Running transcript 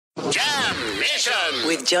Mission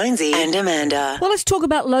With Jonesy and Amanda. Well, let's talk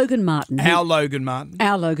about Logan Martin. Our Logan Martin.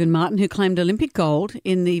 Our Logan Martin, who claimed Olympic gold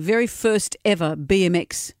in the very first ever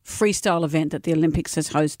BMX freestyle event that the Olympics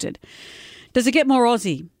has hosted. Does it get more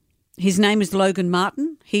Aussie? His name is Logan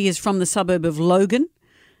Martin. He is from the suburb of Logan,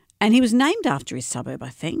 and he was named after his suburb, I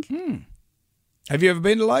think. Have you ever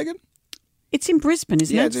been to Logan? It's in Brisbane,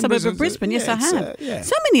 isn't Yeah, it? it's in Suburb Brisbane. of Brisbane. Yes, Yeah, I it's, have. yeah.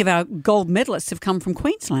 So many of our gold medalists have come from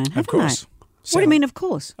Queensland, haven't Of course. they? What do you mean, of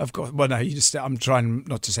course? Of course. Well, no, I'm trying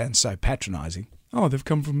not to sound so patronising. Oh, they've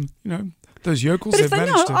come from, those yokels. But if They've they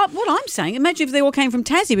managed know, to... what I'm saying, imagine if they all came from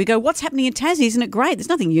Tassie. We go, what's happening in Tassie? Isn't it great? There's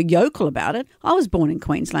nothing yokel about it. I was born in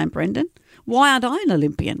Queensland, Brendan. Why aren't I an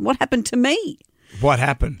Olympian? What happened to me? What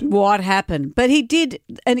happened? What happened? But he did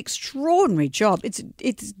an extraordinary job. It's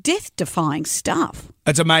death-defying stuff.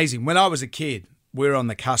 It's amazing. When I was a kid, we were on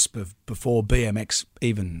the cusp of before BMX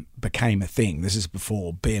even became a thing. This is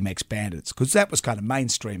before BMX Bandits, because that was kind of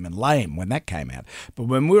mainstream and lame when that came out. But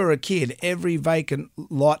when we were a kid, every vacant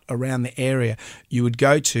lot around the area you would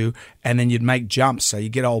go to, and then you'd make jumps. So you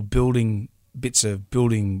get old bits of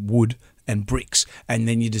building wood and bricks, and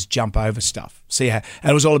then you just jump over stuff. And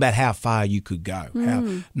it was all about how far you could go,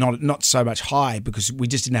 how not so much high, because we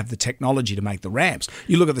just didn't have the technology to make the ramps.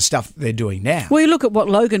 You look at the stuff they're doing now. Well, you look at what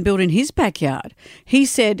Logan built in his backyard. He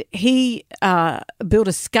said he built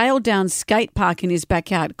a scaled-down skate park in his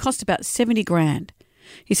backyard. It cost about $70,000.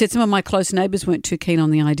 He said some of my close neighbours weren't too keen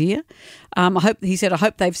on the idea. I hope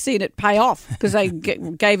they've seen it pay off, because they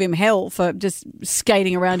gave him hell for just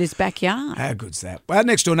skating around his backyard. How good's that? Well, our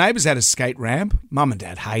next door neighbours had a skate ramp. Mum and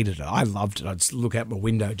Dad hated it. I loved it. I'd just look out my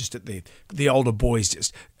window just at the older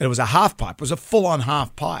boys. It was a half pipe. It was a full-on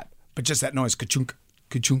half pipe, but just that noise, ka-chunk,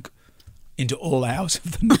 ka-chunk, into all hours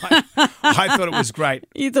of the night. I thought it was great.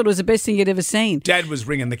 You thought it was the best thing you'd ever seen. Dad was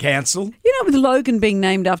ringing the council. With Logan being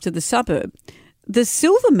named after the suburb, the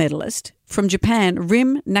silver medalist from Japan,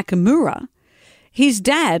 Rim Nakamura, his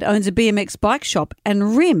dad owns a BMX bike shop,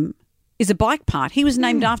 and Rim is a bike part. He was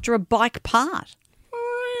named after a bike part.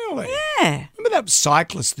 Really? Yeah. Remember that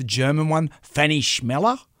cyclist, the German one, Fanny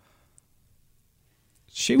Schmeller?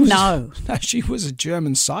 She was No, she was a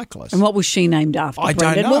German cyclist. And what was she named after, I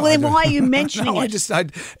Brendan? don't know. Well, then why are you mentioning No, it?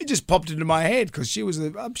 it just popped into my head because she was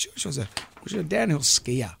I'm sure she was a downhill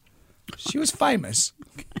skier. She was famous.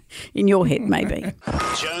 In your head, maybe.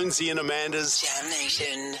 Jonesy and Amanda's Jam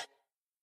Nation.